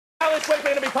week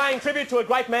we're going to be paying tribute to a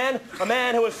great man, a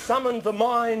man who has summoned the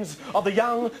minds of the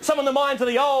young, summoned the minds of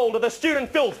the old, of the student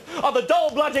filth, of the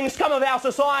dole-bludging scum of our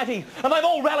society, and they've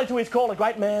all rallied to his call.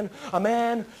 A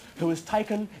man who has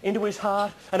taken into his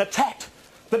heart and attacked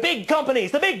the big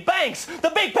companies, the big banks,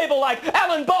 the big people like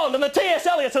Alan Bond and the T.S.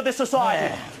 Eliots of this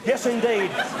society. Yes, indeed.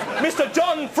 Mr.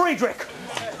 John Friedrich.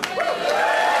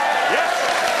 Yes.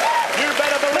 You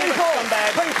better believe it,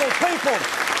 scumbag. People,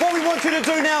 what we want you to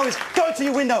do now is go to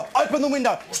your window, open the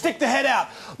window, stick the head out,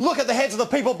 look at the heads of the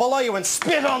people below you and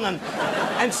spit on them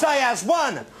and say as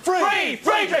one, Free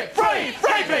Friedrich! Free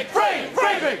Friedrich! Free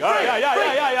Friedrich! Aye.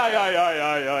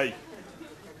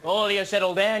 All you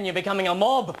settle down, you're becoming a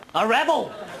mob, a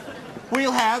rebel.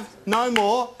 We'll have no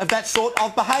more of that sort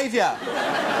of behaviour.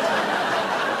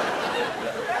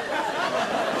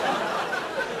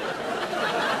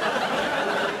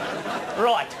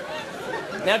 Right.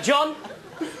 Now, John,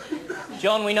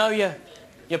 we know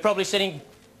you're probably sitting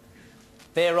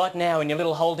there right now in your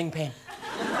little holding pen.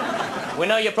 We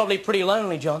know you're probably pretty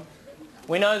lonely, John.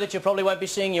 We know that you probably won't be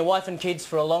seeing your wife and kids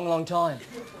for a long, long time.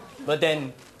 But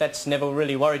then, that's never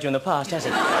really worried you in the past, has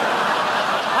it?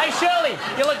 Hey, Shirley,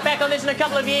 you look back on this in a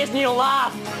couple of years and you'll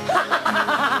laugh.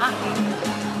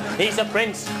 He's a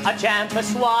prince, a champ, a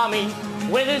swami,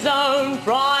 with his own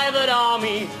private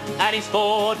army, and he's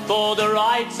fought for the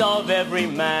rights of every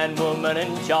man, woman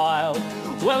and child.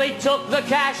 Well, he took the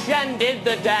cash and did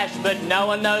the dash, but no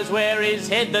one knows where he's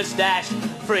hid the stash.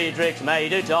 Friedrich's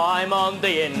made a dime on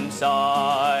the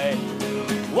inside.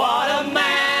 What a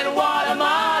man, what a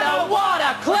martyr, what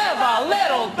a clever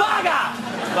little bugger!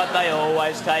 But they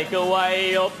always take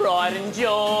away your pride and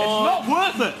joy. It's not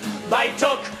worth it. They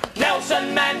took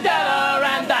Nelson Mandela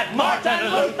and that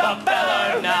Martin Luther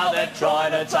fellow. Now they're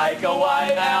trying to take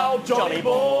away our Johnny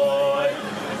boy.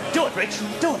 Do it, Rich,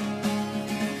 do it.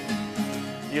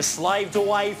 You slaved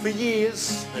away for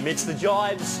years, amidst the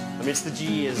jibes, amidst the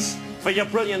jeers. For your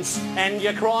brilliance and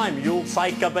your crime, you'll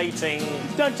take a beating.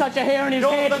 Don't touch a hair in his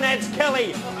head. You're the Ned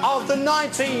Kelly of the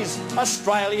 90s,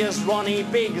 Australia's Ronnie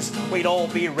Biggs. We'd all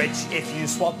be rich if you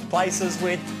swapped places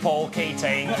with Paul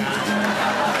Keating.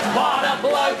 What a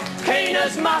bloke, keen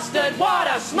as mustard, what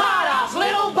a smart-ass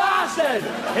little bastard!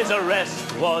 His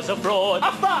arrest was a fraud,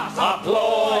 A farce. a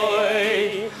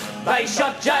ploy. They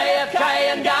shot JFK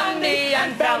and Gandhi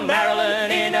and found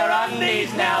Marilyn in her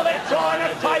undies. Now they're trying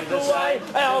to take away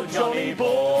our Johnny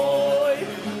boy.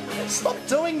 Stop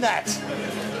doing that.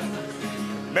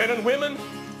 Men and women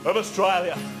of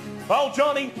Australia. Old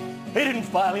Johnny, he didn't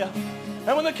fail you.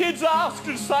 And when the kids asked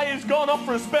to say he's gone off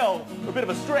for a spell, a bit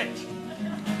of a stretch.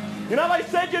 You know, they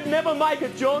said you'd never make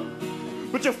it, John,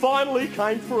 but you finally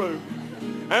came through.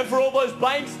 And for all those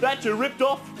banks that you ripped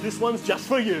off, this one's just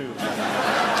for you.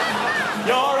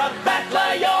 You're a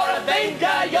battler, you're a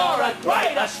thinker, you're a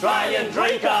great Australian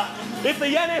drinker. If the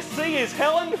NSC is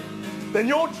Helen, then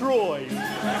you're Troy.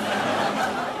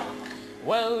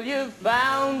 Well, you've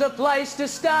found a place to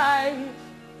stay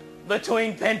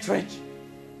between Pentridge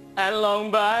and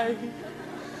Long Bay.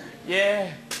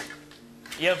 Yeah,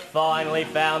 you finally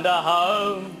found a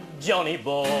home, Johnny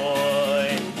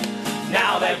boy.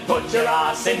 Now they've put your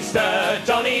ass in stir,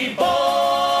 Johnny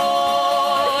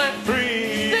boy.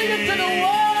 Free. Sing it to the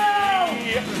world.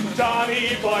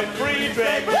 Johnny boy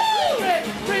Friedrich.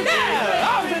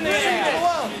 Yeah, up in the air.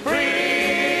 Free.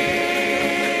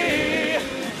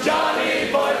 Johnny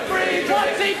boy Friedrich.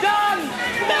 What's he done?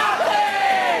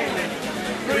 Nothing.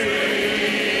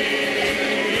 Free.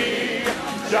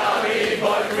 Johnny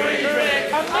boy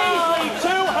Friedrich. A measly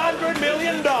 $200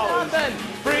 million. Nothing.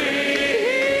 Free.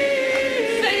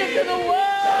 To the world!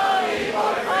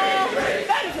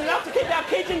 That is enough to keep our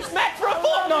kids in smack for a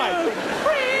fortnight!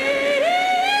 Free!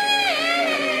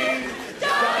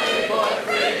 Johnny boy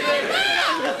Friedrich!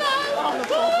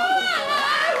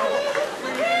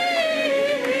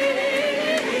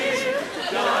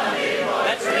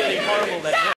 That's really horrible, that